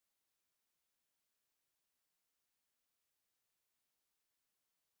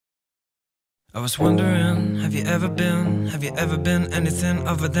I was wondering, have you ever been anything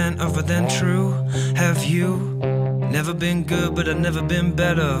other than true? Have you never been good, but I've never been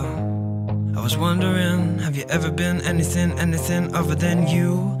better? I was wondering, have you ever been anything other than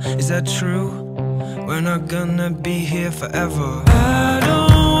you? Is that true? We're not gonna be here forever. I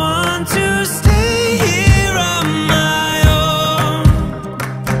don't want to stay here on my own.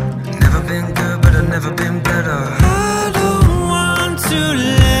 Never been good, but I've never been better. I don't want to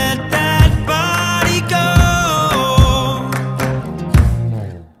let that body go.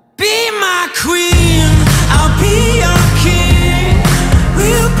 Be my queen, I'll be your king.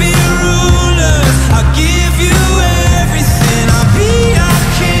 We'll be rulers, I'll give you everything. I'll be your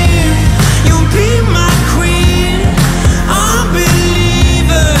king, you'll be my queen.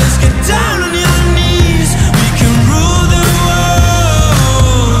 Unbelievers, get down on your knees. We can rule the world.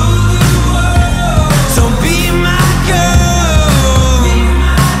 So be my girl.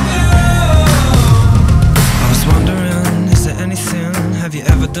 I was wondering, is there anything? Have you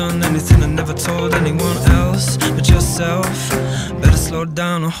ever done anything I never told anyone else but yourself? Better slow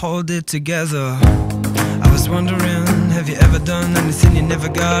down or hold it together. I was wondering, have you ever done anything you never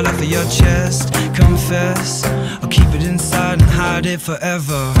got off of your chest? Confess, or keep it inside and hide it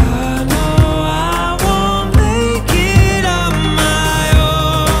forever. I know I won't make it on my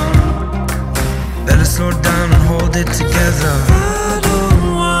own. Better slow down and hold it together.